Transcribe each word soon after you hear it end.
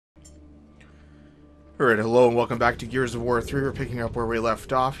Alright, hello and welcome back to Gears of War 3. We're picking up where we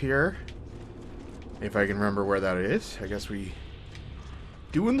left off here. If I can remember where that is. I guess we...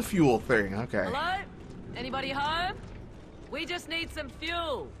 doing the fuel thing, okay. Hello? Anybody home? We just need some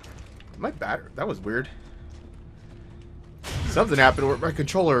fuel. My battery... that was weird. Something happened where my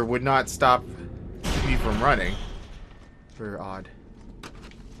controller would not stop me from running. Very odd.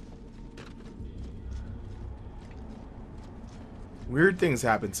 Weird things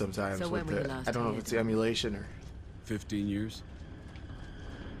happen sometimes with the... I don't know if it's the emulation or... 15 years.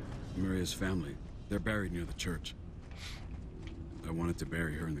 Maria's family. They're buried near the church. I wanted to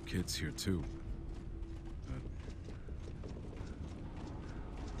bury her and the kids here too. But...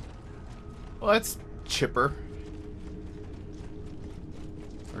 well, that's chipper.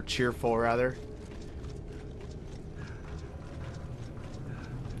 Or cheerful, rather.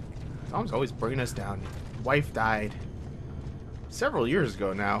 Tom's always bringing us down. Wife died several years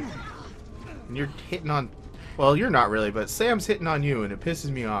ago now. And you're hitting on... well, you're not really, but Sam's hitting on you, and it pisses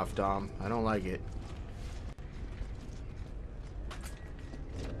me off, Dom. I don't like it.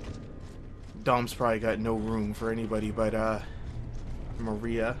 Dom's probably got no room for anybody but,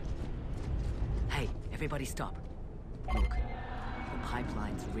 Maria. Hey, everybody stop. Look, the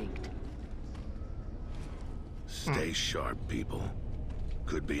pipeline's rigged. Stay sharp, people.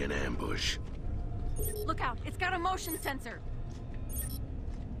 Could be an ambush. Look out, it's got a motion sensor.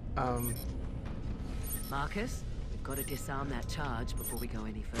 Marcus, we've got to disarm that charge before we go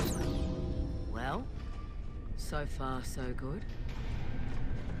any further. Well, so far so good.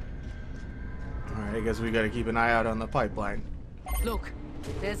 Alright, I guess we gotta keep an eye out on the pipeline. Look,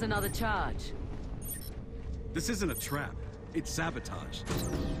 there's another charge. This isn't a trap. It's sabotage.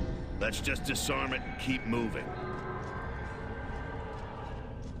 Let's just disarm it and keep moving.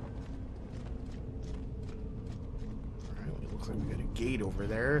 Alright, it looks like we got a gate over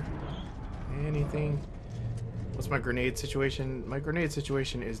there. Anything? What's my grenade situation? My grenade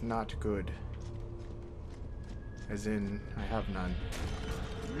situation is not good. As in, I have none.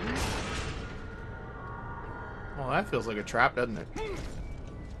 Well, that feels like a trap, doesn't it?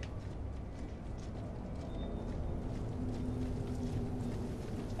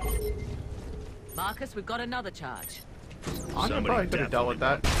 Marcus, we've got another charge. I probably could have dealt with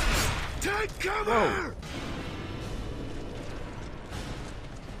that. Take cover! Whoa.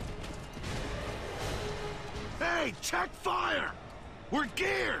 Hey, check fire! We're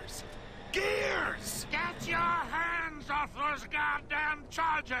Gears! Gears! Get your hands off those goddamn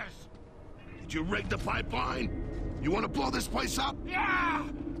charges! Did you rig the pipeline? You want to blow this place up? Yeah!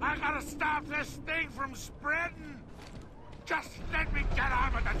 I gotta stop this thing from spreading! Just let me get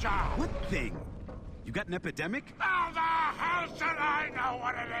on with the job! What thing? You got an epidemic? How the hell should I know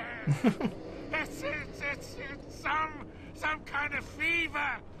what it is? it's some kind of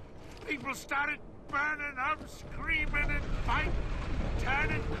fever! People started burning up, screaming and fighting,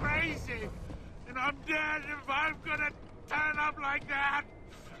 turning crazy. And I'm dead if I'm gonna turn up like that.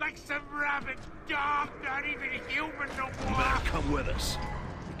 Like some rabid dog, not even human no You more. better come with us.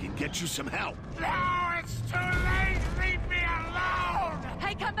 We can get you some help. No, it's too late. Leave me alone.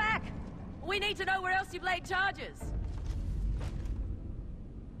 Hey, come back! We need to know where else you've laid charges.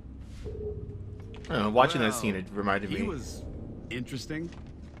 I don't know, watching that scene, it reminded me. He was interesting.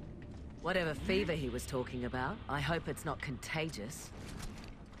 Whatever fever he was talking about, I hope it's not contagious.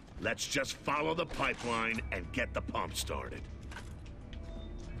 Let's just follow the pipeline and get the pump started.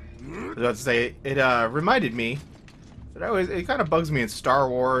 I was about to say, it reminded me that it kind of bugs me in Star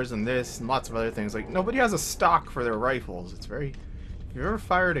Wars and this and lots of other things. Like, nobody has a stock for their rifles. It's very... if you've ever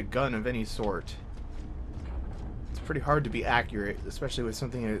fired a gun of any sort, it's pretty hard to be accurate, especially with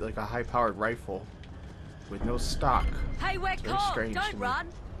something like a high-powered rifle with no stock. Hey, we're It's very caught! strange to Don't me. run!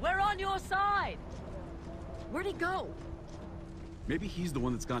 We're on your side! Where'd he go? Maybe he's the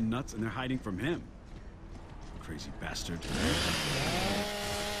one that's gone nuts and they're hiding from him. Crazy bastard.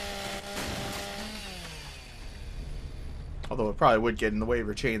 Although it probably would get in the way of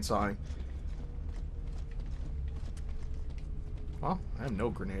her chainsawing. Well, I have no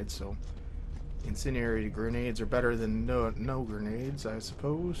grenades, so... incendiary grenades are better than no grenades, I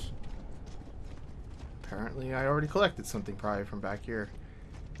suppose. Apparently, I already collected something probably from back here.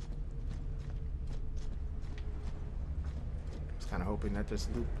 I was kind of hoping that this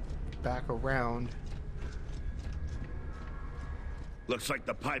looped back around. Looks like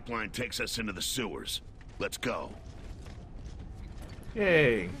the pipeline takes us into the sewers. Let's go.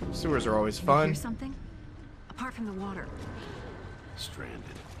 Yay! Sewers are always Hear fun. something? Apart from the water. Stranded.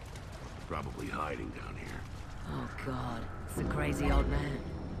 Probably hiding down here. Oh, God. It's the crazy old man.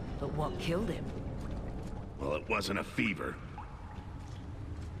 But what killed him? Well, it wasn't a fever.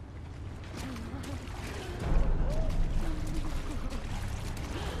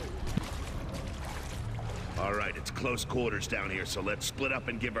 Alright, it's close quarters down here, so let's split up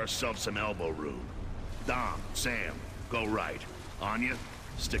and give ourselves some elbow room. Dom, Sam, go right. Anya,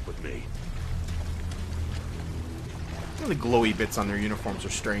 stick with me. Some of the glowy bits on their uniforms are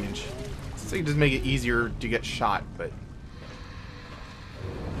strange. It's like just make it easier to get shot, but...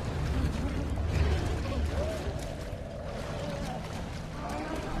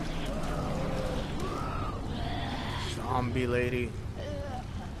 Zombie lady.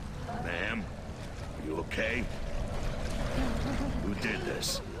 Ma'am, are you okay? Who did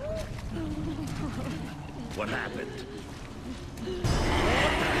this? What happened?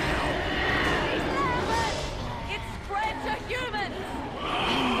 It's spread to humans!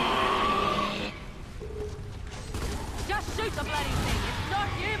 Just shoot the bloody thing. It's not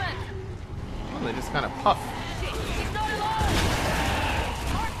human. Well, they just kind of puff. Shit, he's not alive.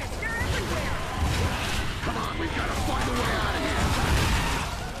 Marcus, you're everywhere. Come on, we've got to find a way out of here.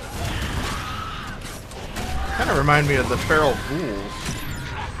 Kind of remind me of the feral ghouls.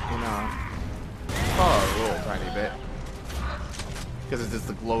 You know. Oh, a little tiny bit. Because it's just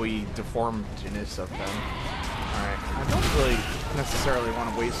the glowy deformedness of them. Alright, I don't really necessarily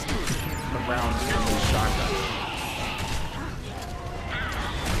want to waste the rounds from these shotguns.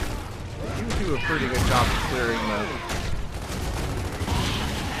 They do a pretty good job of clearing the...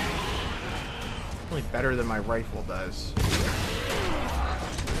 Really better than my rifle does.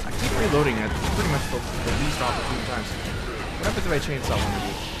 I keep reloading at pretty much the least opportune times. What happens if I chainsaw one of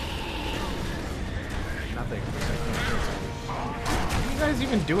these? Nothing. What are you guys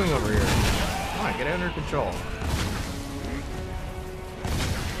even doing over here? Come on, get it under control.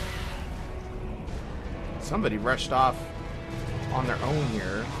 Somebody rushed off on their own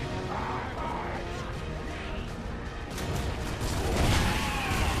here.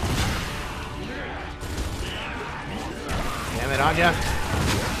 Damn it, Anya.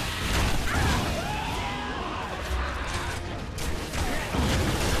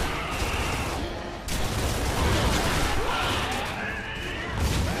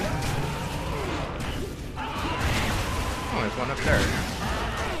 Oh, there's one up there.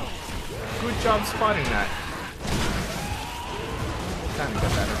 Good job spotting that. Time to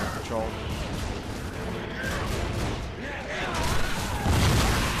get that under control.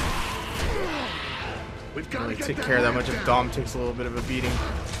 We've got to Really get take that care of that lamp much if down. Dom takes a little bit of a beating.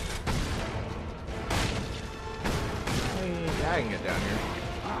 Hey, yeah, I can get down here.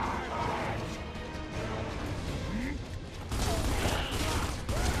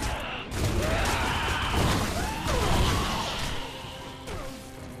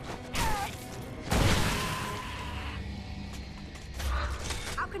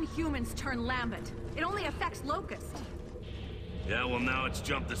 How can humans turn Lambent? It only affects Locust. Yeah, well now it's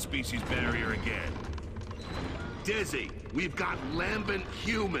jumped the species barrier again. Dizzy, we've got Lambent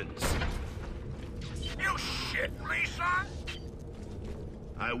humans. You shitting me, son?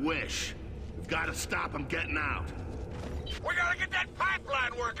 I wish. We've got to stop them getting out. We gotta get that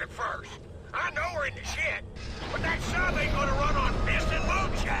pipeline working first. I know we're in the shit, but that sub ain't gonna run on piss and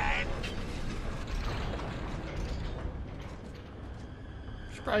moonshine.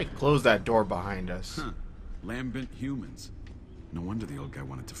 Should probably close that door behind us. Huh. Lambent humans. No wonder the old guy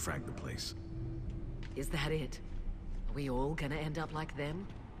wanted to frag the place. Is that it? Are we all gonna end up like them?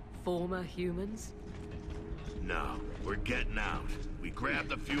 Former humans? No, we're getting out. We grab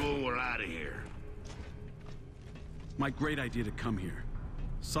the fuel, we're out of here. My great idea to come here.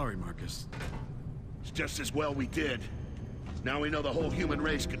 Sorry, Marcus. It's just as well we did. Now we know the whole human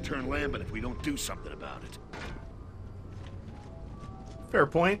race could turn Lambent if we don't do something about it. Fair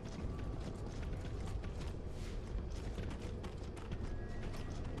point.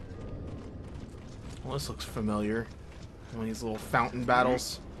 Well, this looks familiar. One of these little fountain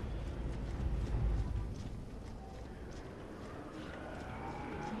battles.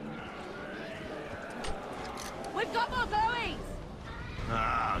 We've got more buoys!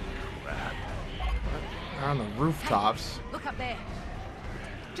 Ah, crap. They're on the rooftops. Look up there.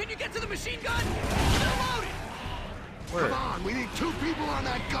 Can you get to the machine gun? They're loaded! Where? Come on, we need 2 people on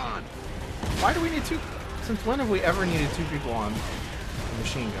that gun! Why do we need 2? Since when have we ever needed 2 people on a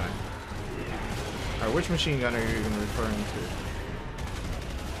machine gun? Alright, which machine gun are you even referring to?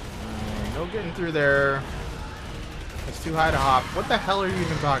 No getting through there. It's too high to hop. What the hell are you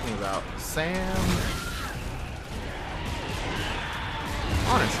even talking about? Sam?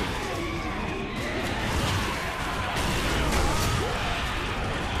 Honestly.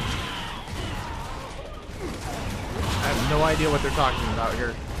 I have no idea what they're talking about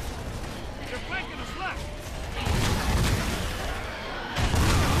here. They're flanking us left.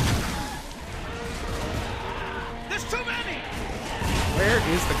 There's too many! Where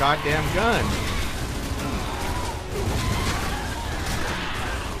is the goddamn gun?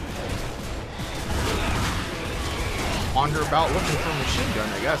 wander about looking for a machine gun,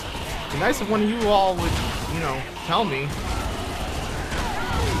 I guess. It'd be nice if one of you all would, you know, tell me.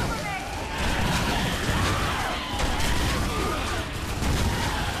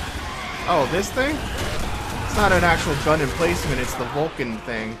 Oh, this thing? It's not an actual gun emplacement, it's the Vulcan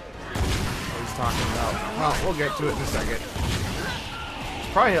thing I was talking about. Well, we'll get to it in a second. It's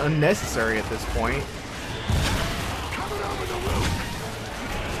probably unnecessary at this point.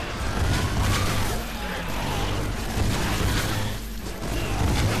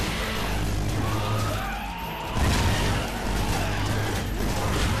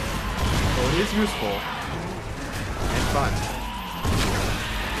 So it is useful and fun.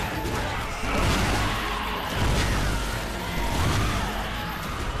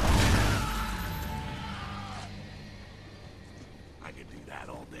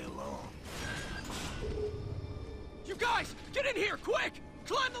 Guys, get in here, quick!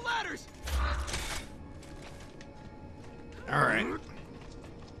 Climb the ladders! Alright.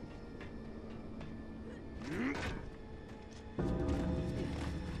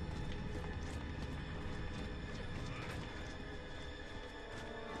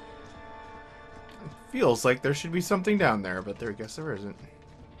 Feels like there should be something down there, but I guess there isn't.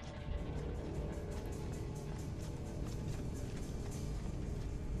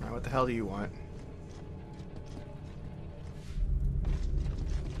 Alright, what the hell do you want?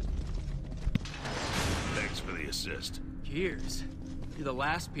 For the assist. Gears. You're the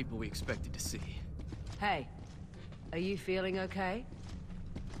last people we expected to see. Hey, are you feeling okay?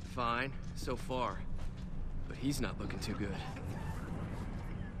 Fine, so far. But he's not looking too good.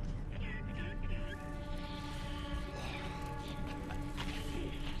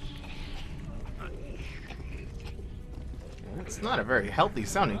 It's not a very healthy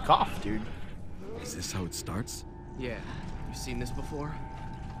sounding cough, dude. Is this how it starts? Yeah, you seen this before?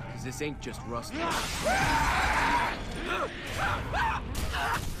 Because this ain't just rust. Well,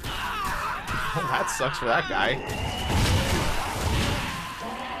 that sucks for that guy.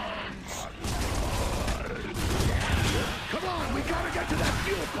 Come on, we gotta get to that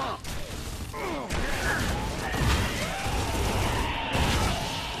fuel pump.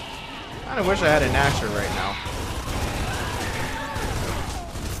 I kinda wish I had an Asher right now.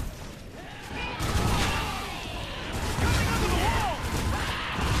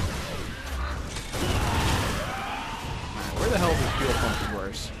 Where the hell is this fuel pump of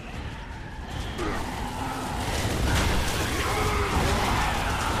yours?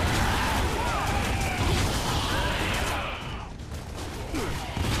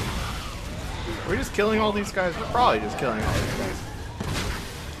 We're just killing all these guys? We're probably just killing all these guys.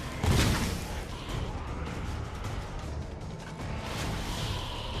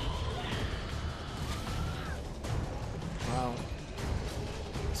 Wow.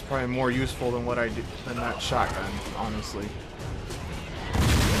 It's probably more useful than what I do than that shotgun, honestly.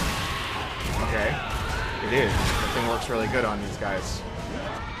 Okay. It is. That thing works really good on these guys.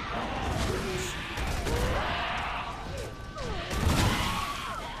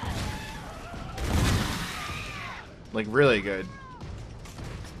 Like, really good.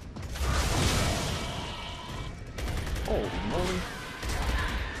 Holy moly.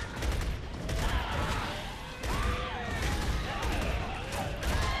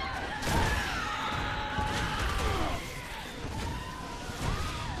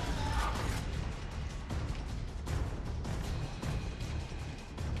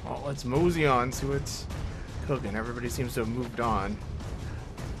 Well, let's mosey on, see what's cooking. Everybody seems to have moved on.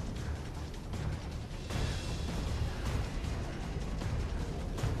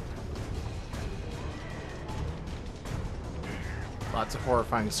 Lots of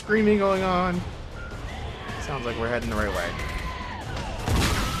horrifying screaming going on. Sounds like we're heading the right way.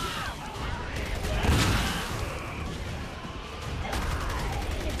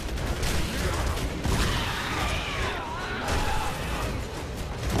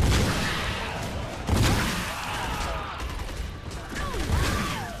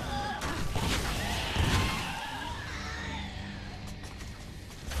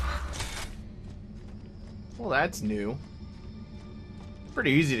 Well, that's new.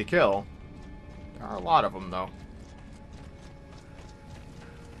 Pretty easy to kill. There are a lot of them, though.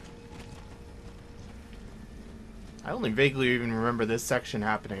 I only vaguely even remember this section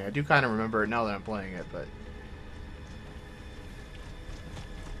happening. I do kind of remember it now that I'm playing it, but